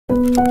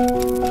Hey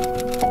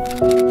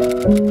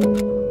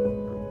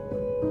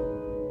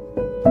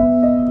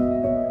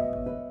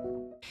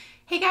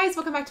guys,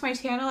 welcome back to my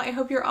channel. I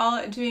hope you're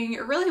all doing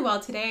really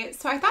well today.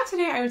 So I thought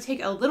today I would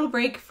take a little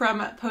break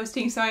from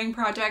posting sewing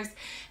projects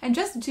and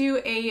just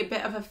do a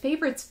bit of a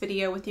favorites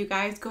video with you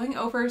guys, going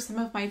over some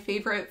of my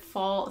favorite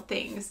fall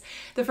things.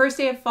 The first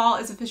day of fall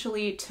is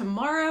officially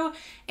tomorrow,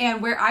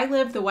 and where I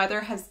live, the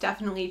weather has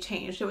definitely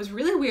changed. It was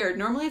really weird.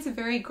 Normally it's a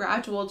very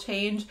gradual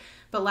change,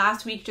 but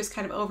last week, just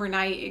kind of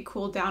overnight, it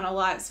cooled down a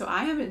lot. So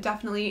I am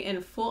definitely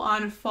in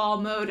full-on fall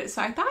mode.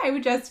 So I thought I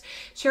would just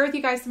share with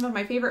you guys some of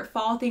my favorite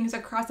fall things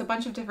across a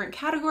bunch of different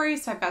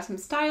categories. So I've got some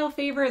style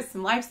favorites,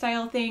 some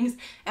lifestyle things,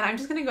 and I'm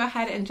just gonna go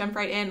ahead and jump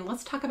right in.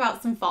 Let's talk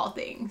about some fall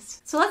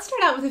things. So let's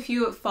start out with a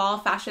few fall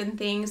fashion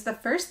things. The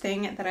first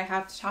thing that I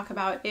have to talk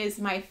about is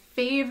my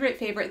favorite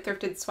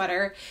thrifted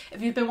sweater.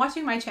 If you've been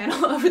watching my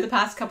channel over the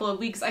past couple of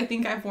weeks, I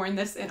think I've worn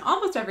this in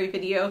almost every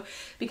video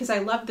because I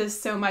love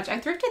this so much. I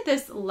thrifted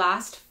this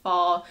last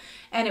fall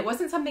and it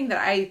wasn't something that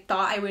I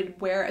thought I would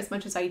wear as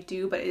much as I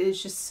do, but it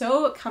is just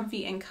so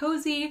comfy and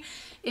cozy.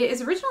 It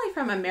is originally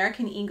from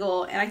American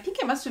Eagle, and I think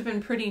it must have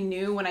been pretty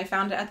new when I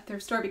found it at the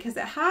thrift store because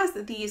it has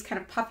these kind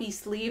of puffy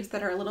sleeves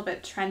that are a little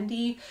bit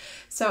trendy.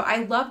 So I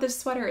love this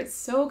sweater. It's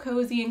so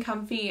cozy and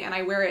comfy, and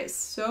I wear it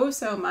so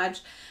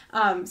much.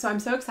 So I'm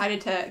so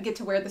excited to get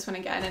to wear this one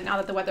again, and now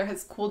that the weather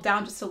has cooled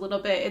down just a little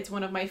bit, it's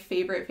one of my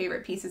favorite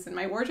pieces in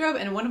my wardrobe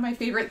and one of my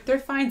favorite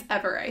thrift finds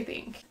ever, I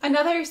think.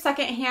 Another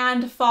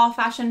secondhand fall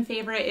fashion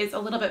favorite is a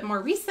little bit more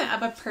recent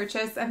of a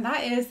purchase, and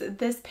that is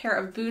this pair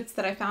of boots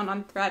that I found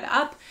on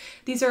ThredUp.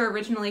 These are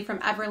originally from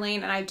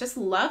Everlane, and I just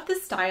love the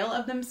style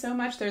of them so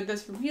much. They're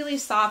this really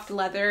soft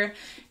leather,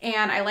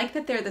 and I like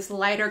that they're this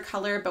lighter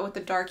color but with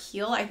the dark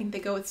heel. I think they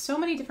go with so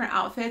many different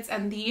outfits,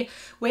 and the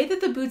way that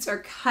the boots are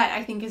cut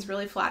I think is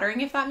really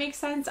flattering, if that makes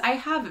sense. I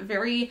have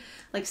very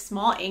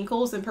small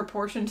ankles in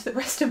proportion to the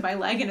rest of my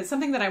leg, and it's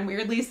something that I'm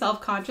weirdly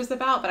self-conscious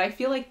about, but I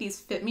feel like these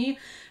fit me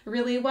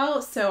really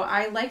well, so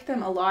I like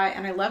them a lot,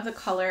 and I love the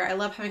color. I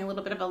love having a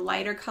little bit of a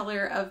lighter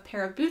color of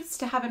pair of boots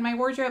to have in my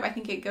wardrobe. I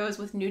think it goes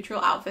with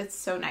neutral outfits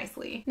so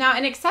nicely. Now,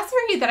 an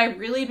accessory that I've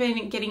really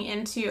been getting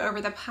into over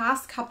the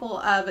past couple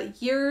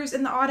of years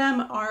in the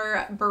autumn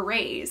are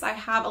berets. I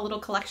have a little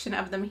collection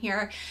of them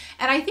here,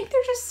 and I think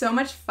they're just so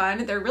much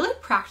fun. They're really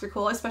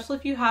practical, especially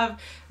if you have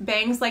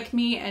bangs like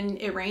me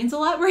and it rains a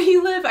lot where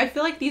you live. I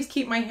feel like these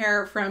keep my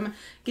hair from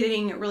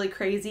getting really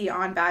crazy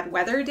on bad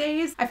weather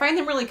days. I find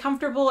them really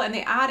comfortable, and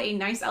they add a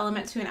nice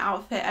element to an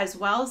outfit as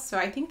well. So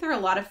I think they're a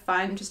lot of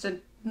fun, just a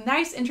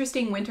nice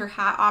interesting winter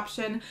hat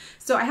option.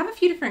 So I have a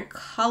few different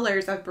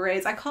colors of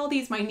berets. I call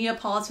these my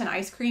Neapolitan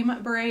ice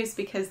cream berets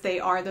because they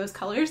are those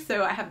colors.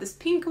 So I have this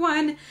pink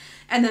one,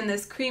 and then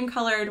this cream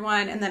colored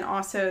one, and then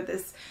also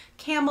this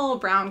camel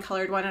brown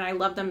colored one, and I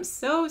love them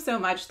so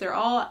much. They're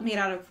all made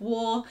out of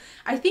wool.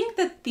 I think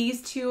that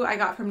these two I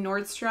got from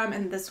Nordstrom,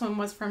 and this one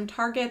was from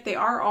Target. They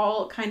are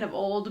all kind of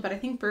old, but I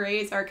think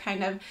berets are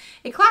kind of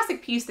a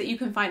classic piece that you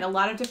can find a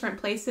lot of different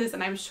places,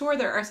 and I'm sure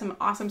there are some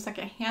awesome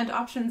secondhand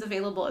options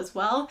available as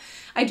well.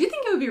 I do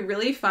think it would be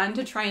really fun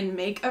to try and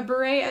make a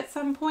beret at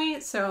some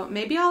point, so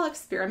maybe I'll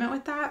experiment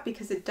with that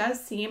because it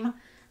does seem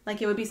like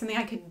it would be something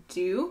I could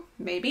do,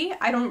 maybe.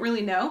 I don't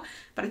really know,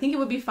 but I think it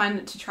would be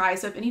fun to try.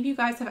 So if any of you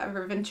guys have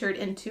ever ventured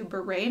into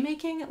beret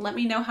making, let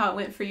me know how it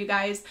went for you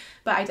guys.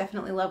 But I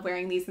definitely love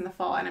wearing these in the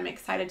fall, and I'm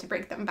excited to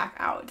break them back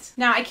out.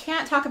 Now, I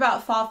can't talk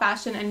about fall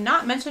fashion and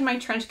not mention my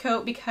trench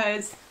coat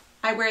because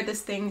I wear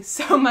this thing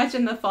so much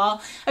in the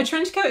fall. A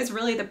trench coat is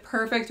really the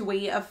perfect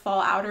weight of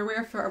fall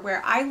outerwear for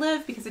where I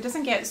live because it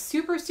doesn't get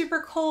super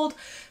cold,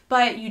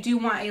 but you do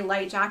want a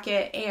light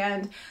jacket,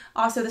 and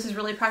also this is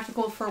really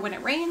practical for when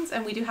it rains,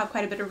 and we do have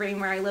quite a bit of rain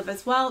where I live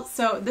as well.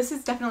 So this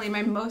is definitely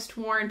my most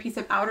worn piece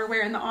of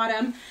outerwear in the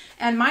autumn,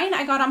 and mine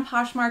I got on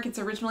Poshmark. It's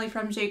originally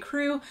from J.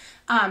 Crew,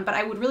 but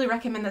I would really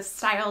recommend this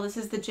style. This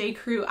is the J.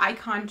 Crew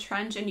Icon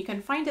Trench, and you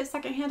can find it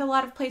secondhand a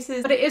lot of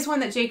places, but it is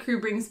one that J.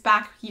 Crew brings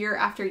back year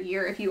after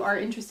year. If you are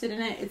interested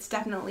in it, it's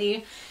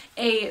definitely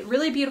a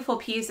really beautiful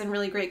piece and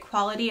really great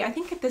quality. I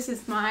think this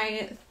is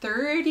my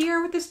third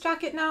year with this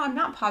jacket now. I'm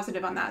not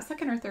positive on that,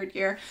 second or third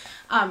year,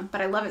 but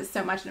I love it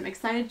so much, and I'm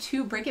excited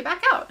to break it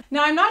back out.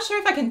 Now, I'm not sure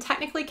if I can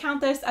technically count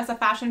this as a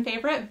fashion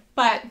favorite,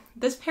 but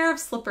this pair of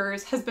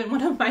slippers has been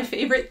one of my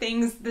favorite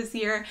things this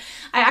year.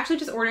 I actually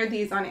just ordered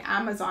these on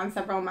Amazon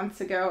several months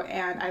ago,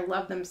 and I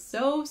love them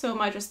so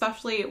much,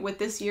 especially with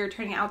this year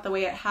turning out the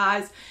way it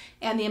has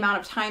and the amount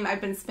of time I've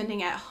been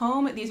spending at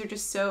home. These are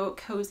just so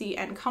cozy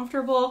and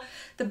comfortable.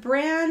 The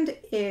brand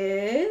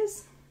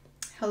is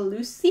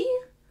Halusi,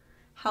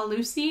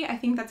 I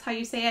think that's how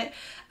you say it.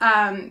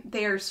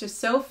 They are just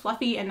so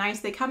fluffy and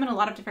nice. They come in a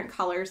lot of different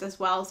colors as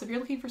well. So if you're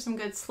looking for some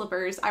good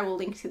slippers, I will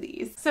link to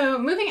these. So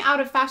moving out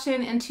of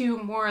fashion into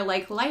more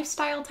like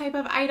lifestyle type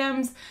of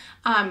items,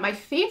 my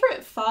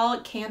favorite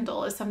fall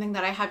candle is something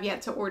that I have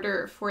yet to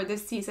order for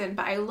this season,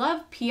 but I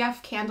love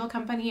PF Candle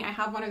Company. I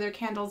have one of their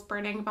candles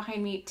burning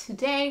behind me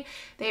today.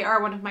 They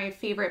are one of my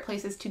favorite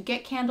places to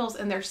get candles,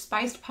 and their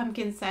spiced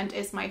pumpkin scent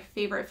is my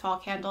favorite fall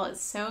candle. It's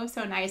so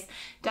nice.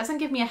 Doesn't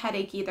give me a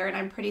headache either, and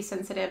I'm pretty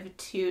sensitive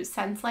to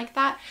scents like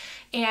that.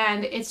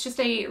 And it's just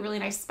a really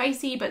nice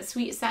spicy but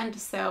sweet scent.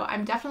 So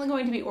I'm definitely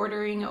going to be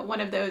ordering one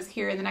of those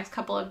here in the next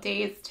couple of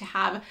days to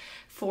have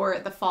for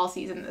the fall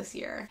season this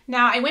year.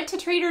 Now, I went to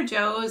Trader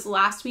Joe's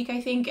last week,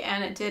 I think,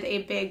 and did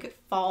a big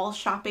fall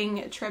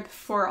shopping trip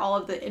for all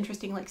of the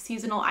interesting like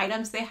seasonal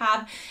items they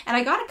have. And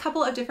I got a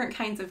couple of different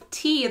kinds of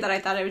tea that I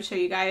thought I would show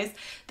you guys.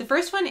 The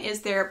first one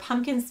is their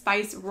pumpkin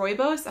spice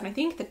rooibos, and I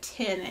think the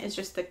tin is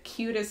just the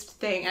cutest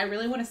thing. I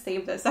really want to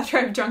save this after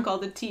I've drunk all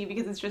the tea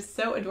because it's just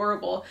so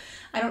adorable.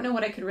 I don't know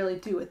what I could really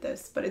do with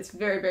this, but it's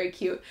very, very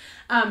cute.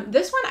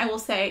 This one, I will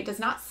say, does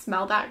not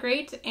smell that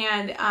great,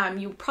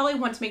 and you probably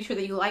want to make sure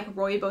that you like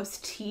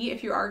rooibos tea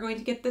if you are going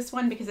to get this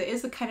one, because it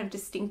is a kind of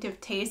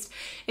distinctive taste.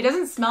 It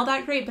doesn't smell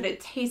that great, but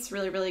it tastes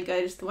really, really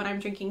good. It's the one I'm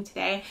drinking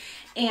today,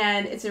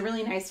 and it's a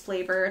really nice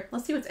flavor.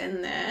 Let's see what's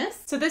in this.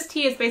 So this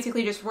tea is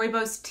basically just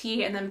rooibos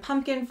tea and then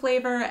pumpkin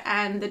flavor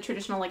and the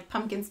traditional like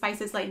pumpkin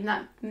spices like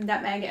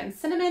nutmeg and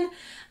cinnamon.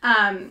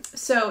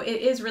 So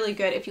it is really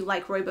good if you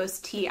like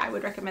rooibos tea. I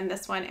would recommend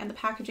this one, and the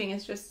packaging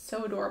is just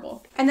so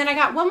adorable. And then I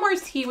got one more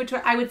tea, which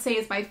I would say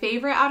is my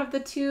favorite out of the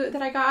two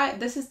that I got.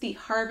 This is the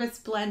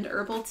Harvest Blend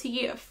Herbal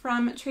Tea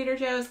from Trader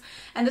Joe's,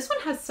 and this one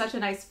has such a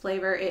nice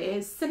flavor. It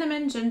is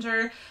cinnamon,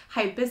 ginger,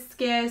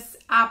 hibiscus,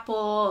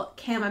 apple,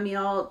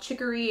 chamomile,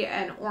 chicory,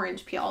 and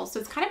orange peel. So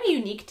it's kind of a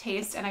unique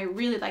taste, and I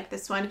really like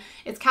this one.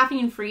 It's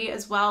caffeine free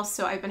as well,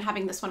 so I've been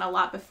having this one a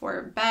lot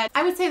before bed.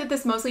 I would say that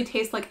this mostly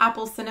tastes like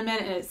apple cinnamon,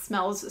 and it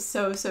smells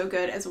so, so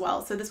good as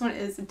well. So this one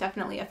is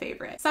definitely a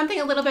favorite. Something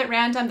a little bit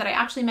random that I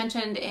actually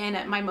mentioned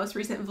in my most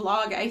recent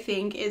vlog, I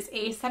think, is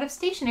a set of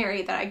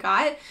stationery that I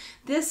got.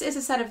 This is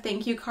a set of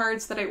thank you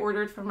cards that I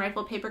ordered from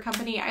Rifle Paper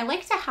Company. I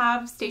like to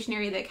have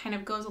stationery that kind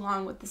of goes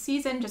along with the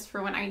season just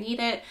for when I need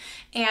it.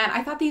 And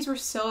I thought these were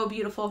so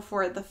beautiful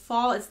for the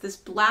fall. It's this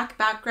black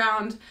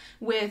background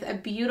with a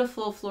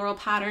beautiful floral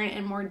pattern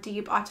and more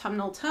deep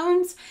autumnal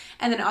tones.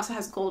 And then it also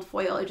has gold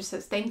foil. It just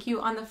says thank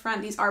you on the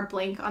front. These are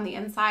blank on the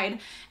inside.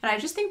 And I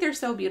just think they're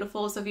so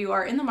beautiful. So if you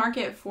are in the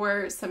market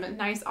for some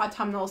nice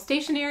autumnal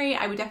stationery,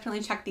 I would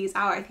definitely check these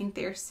out. I think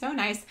they're so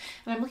nice.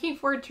 And I'm looking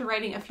forward to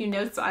writing a few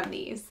notes on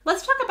these.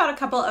 Let's talk about a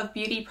couple of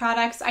beauty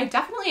products. I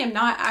definitely am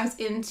not as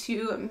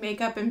into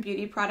makeup and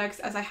beauty products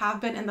as I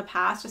have been in the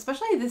past,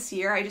 especially this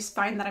year. I just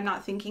find that I'm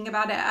not thinking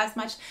about it as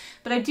much,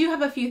 but I do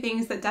have a few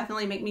things that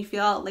definitely make me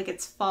feel like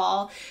it's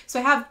fall. So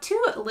I have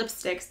two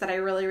lipsticks that I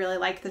really, really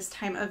like this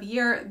time of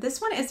year. This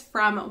one is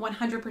from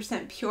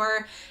 100%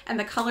 Pure, and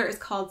the color is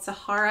called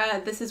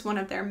Sahara. This is one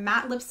of their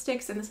matte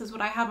lipsticks, and this is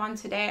what I have on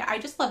today. I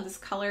just love this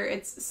color.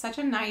 It's such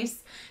a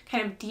nice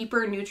kind of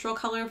deeper neutral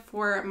color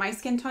for my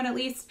skin tone at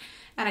least.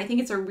 And I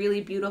think it's a really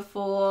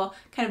beautiful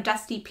kind of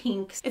dusty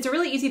pink. It's a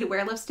really easy to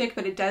wear lipstick,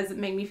 but it does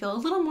make me feel a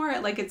little more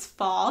like it's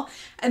fall.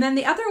 And then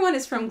the other one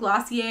is from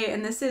Glossier,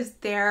 and this is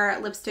their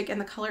lipstick in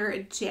the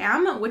color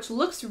Jam, which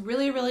looks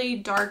really, really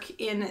dark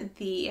in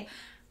the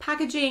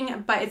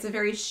packaging, but it's a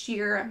very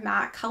sheer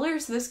matte color.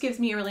 So this gives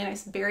me a really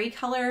nice berry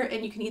color,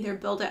 and you can either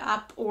build it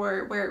up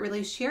or wear it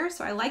really sheer.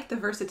 So I like the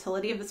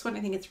versatility of this one.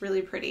 I think it's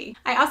really pretty.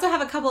 I also have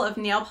a couple of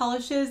nail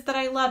polishes that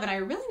I love, and I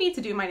really need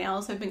to do my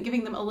nails. I've been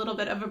giving them a little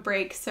bit of a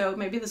break, so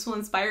maybe this will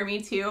inspire me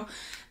too.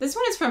 This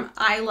one is from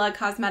Isla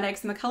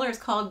Cosmetics, and the color is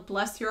called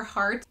Bless Your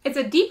Heart. It's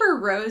a deeper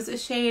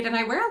rose shade, and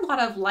I wear a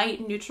lot of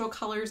light neutral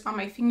colors on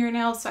my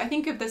fingernails, so I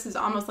think of this as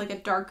almost like a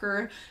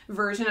darker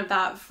version of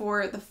that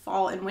for the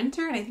fall and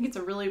winter, and I think it's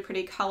a really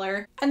pretty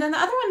color. And then the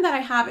other one that I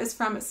have is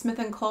from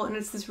Smith & Co, and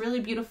it's this really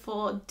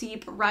beautiful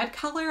deep red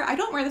color. I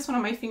don't wear this one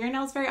on my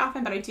fingernails very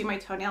often, but I do my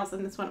toenails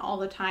in this one all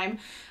the time.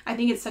 I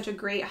think it's such a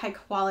great high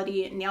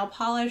quality nail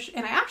polish,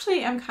 and I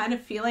actually am kind of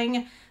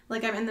feeling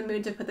like I'm in the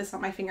mood to put this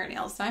on my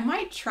fingernails. So I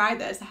might try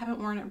this. I haven't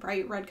worn a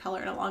bright red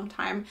color in a long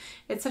time.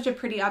 It's such a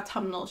pretty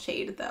autumnal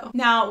shade though.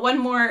 Now, one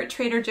more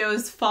Trader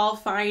Joe's fall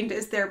find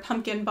is their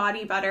pumpkin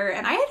body butter.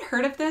 And I had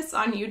heard of this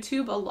on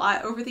YouTube a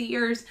lot over the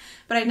years,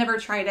 but I never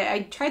tried it.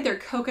 I tried their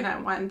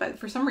coconut one, but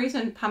for some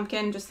reason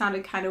pumpkin just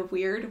sounded kind of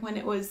weird when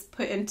it was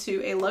put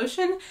into a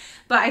lotion.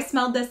 But I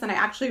smelled this and I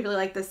actually really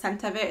like the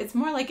scent of it. It's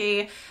more like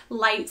a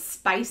light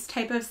spice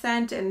type of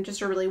scent and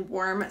just a really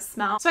warm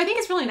smell. So I think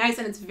it's really nice,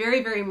 and it's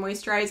very, very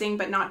moisturizing,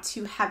 but not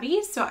too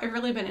heavy. So I've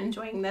really been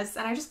enjoying this,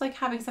 and I just like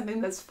having something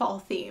that's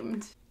fall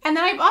themed. And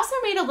then I've also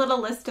made a little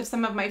list of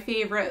some of my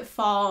favorite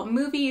fall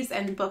movies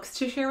and books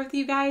to share with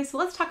you guys. So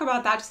let's talk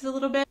about that just a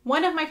little bit.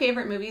 One of my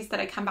favorite movies that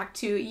I come back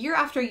to year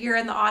after year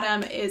in the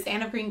autumn is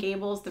Anne of Green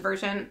Gables, the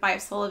version by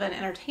Sullivan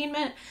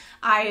Entertainment.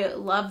 I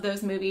love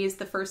those movies,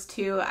 the first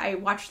two. I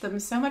watched them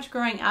so much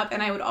growing up,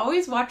 and I would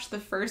always watch the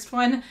first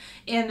one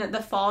in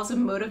the fall to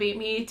motivate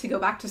me to go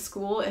back to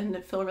school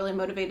and feel really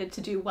motivated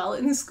to do well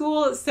in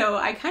school. So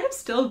I kind of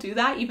still do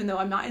that even though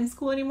I'm not in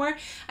school anymore.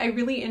 I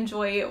really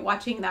enjoy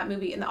watching that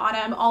movie in the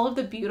autumn. all of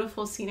the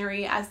beautiful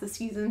scenery as the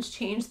seasons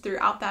change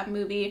throughout that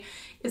movie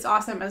is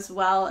awesome as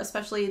well,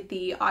 especially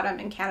the autumn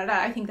in Canada.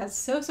 I think that's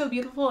so, so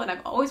beautiful, and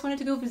I've always wanted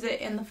to go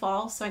visit in the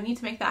fall, so I need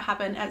to make that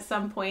happen at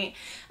some point.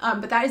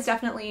 But that is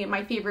definitely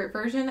my favorite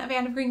version of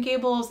Anne of Green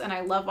Gables, and I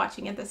love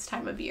watching it this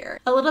time of year.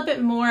 A little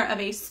bit more of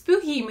a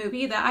spooky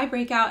movie that I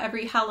break out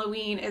every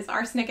Halloween is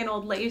Arsenic and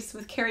Old Lace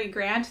with Cary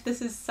Grant.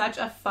 This is such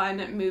a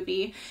fun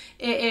movie.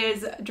 It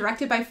is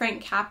directed by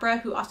Frank Capra,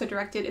 who also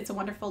directed It's a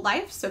Wonderful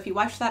Life. So if you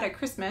watch that at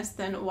Christmas,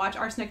 then watch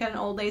Arsenic and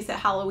Old Lace at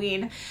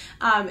Halloween.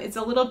 It's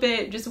a little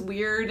bit just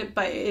weird,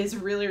 but it is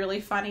really, really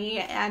funny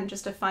and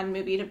just a fun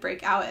movie to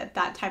break out at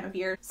that time of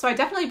year. So I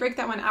definitely break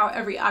that one out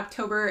every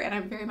October, and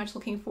I'm very much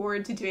looking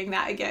forward to doing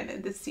that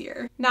again this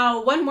year.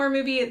 Now, one more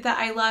movie that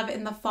I love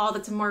in the fall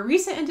that's a more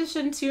recent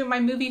addition to my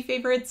movie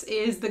favorites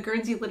is the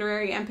Guernsey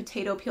Literary and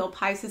Potato Peel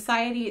Pie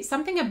Society.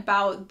 Something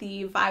about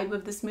the vibe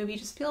of this movie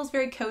just feels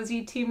very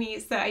cozy to me,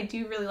 so I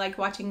do really like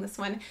watching this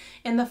one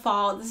in the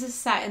fall. This is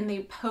set in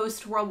the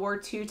post-World War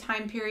II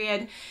time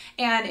period,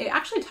 and it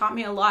actually taught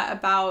me a lot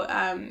about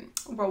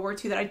World War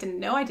II that I didn't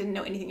know. I didn't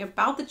know anything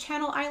about the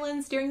Channel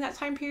Islands during that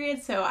time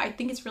period, so I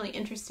think it's really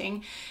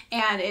interesting,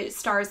 and it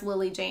stars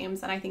Lily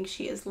James, and I think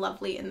she is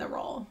lovely in the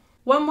role.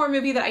 One more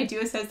movie that I do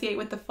associate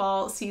with the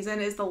fall season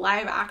is the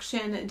live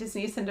action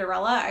Disney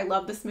Cinderella. I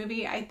love this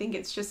movie. I think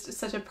it's just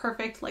such a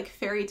perfect like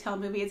fairy tale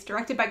movie. It's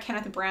directed by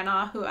Kenneth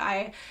Branagh, who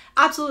I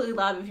absolutely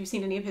love if you've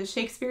seen any of his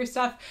Shakespeare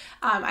stuff.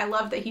 I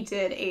love that he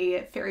did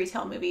a fairy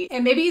tale movie.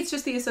 And maybe it's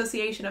just the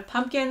association of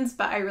pumpkins,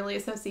 but I really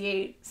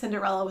associate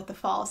Cinderella with the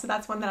fall. So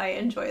that's one that I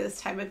enjoy this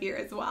time of year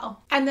as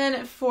well. And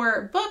then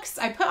for books,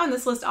 I put on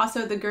this list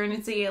also the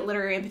Guernsey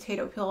Literary and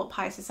Potato Peel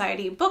Pie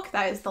Society book.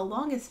 That is the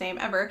longest name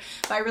ever,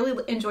 but I really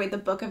enjoyed the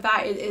book of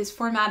that. It is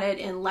formatted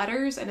in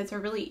letters, and it's a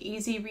really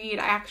easy read.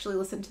 I actually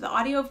listened to the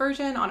audio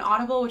version on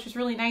Audible, which was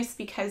really nice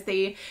because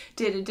they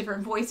did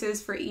different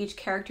voices for each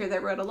character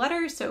that wrote a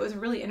letter, so it was a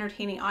really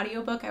entertaining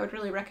audiobook. I would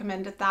really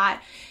recommend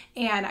that,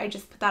 and I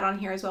just put that on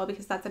here as well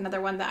because that's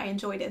another one that I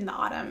enjoyed in the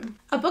autumn.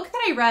 A book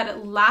that I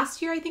read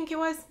last year, I think it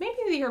was, maybe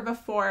the year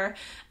before,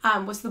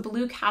 was The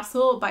Blue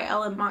Castle by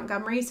Ellen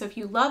Montgomery. So if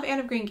you love Anne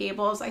of Green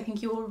Gables, I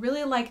think you will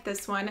really like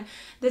this one.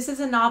 This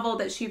is a novel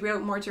that she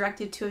wrote more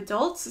directed to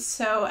adults,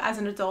 so as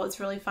an adult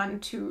it's really fun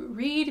to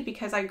read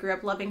because I grew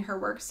up loving her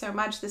work so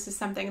much. This is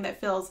something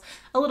that feels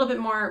a little bit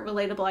more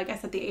relatable, I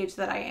guess, at the age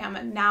that I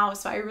am now,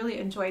 so I really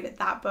enjoyed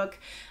that book.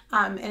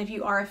 And if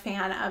you are a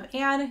fan of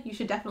Anne, you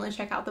should definitely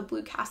check out The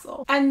Blue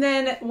Castle. And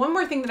then one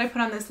more thing that I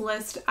put on this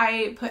list,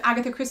 I put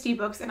Agatha Christie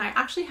books, and I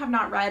actually have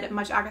not read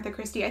much Agatha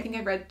Christie. I think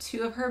I've read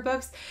 2 of her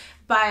books,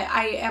 but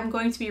I am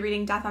going to be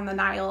reading Death on the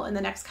Nile in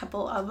the next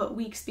couple of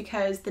weeks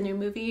because the new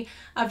movie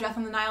of Death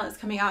on the Nile is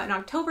coming out in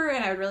October,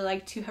 and I would really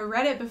like to have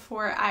read it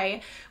before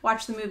I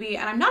watch the movie.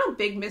 And I'm not a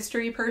big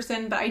mystery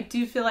person, but I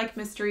do feel like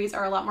mysteries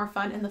are a lot more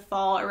fun in the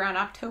fall around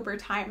October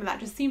time, and that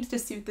just seems to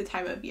suit the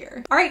time of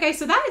year. All right, guys,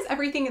 so that is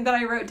everything that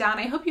I wrote down.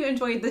 I hope you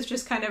enjoyed this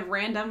just kind of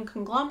random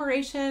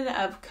conglomeration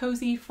of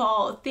cozy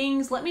fall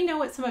things. Let me know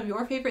what some of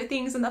your favorite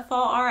things in the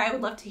fall are. I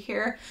would love to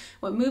hear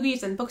what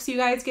movies and books you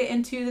guys get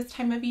into this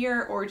time of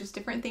year, or just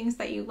different things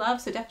that you love,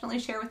 so definitely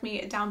share with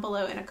me down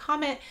below in a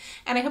comment.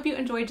 And I hope you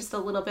enjoyed just a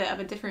little bit of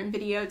a different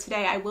video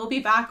today. I will be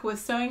back with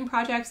sewing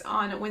projects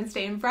on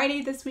Wednesday and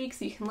Friday this week,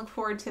 so you can look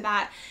forward to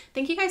that.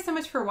 Thank you guys so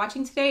much for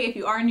watching today. If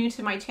you are new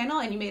to my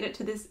channel and you made it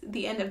to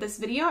the end of this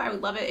video, I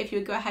would love it if you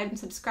would go ahead and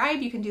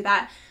subscribe. You can do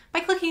that by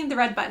clicking the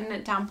red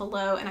button down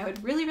below, and I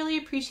would really, really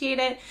appreciate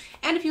it.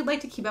 And if you'd like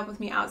to keep up with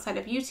me outside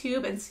of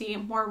YouTube and see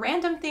more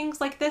random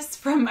things like this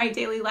from my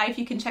daily life,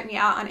 you can check me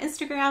out on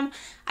Instagram.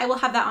 I will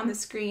have that on the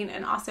screen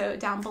and also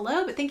down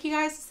below. But thank you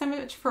guys so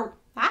much for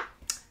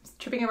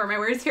tripping over my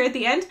words here at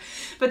the end.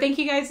 But thank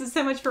you guys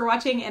so much for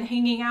watching and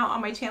hanging out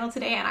on my channel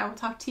today, and I will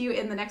talk to you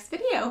in the next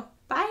video.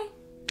 Bye!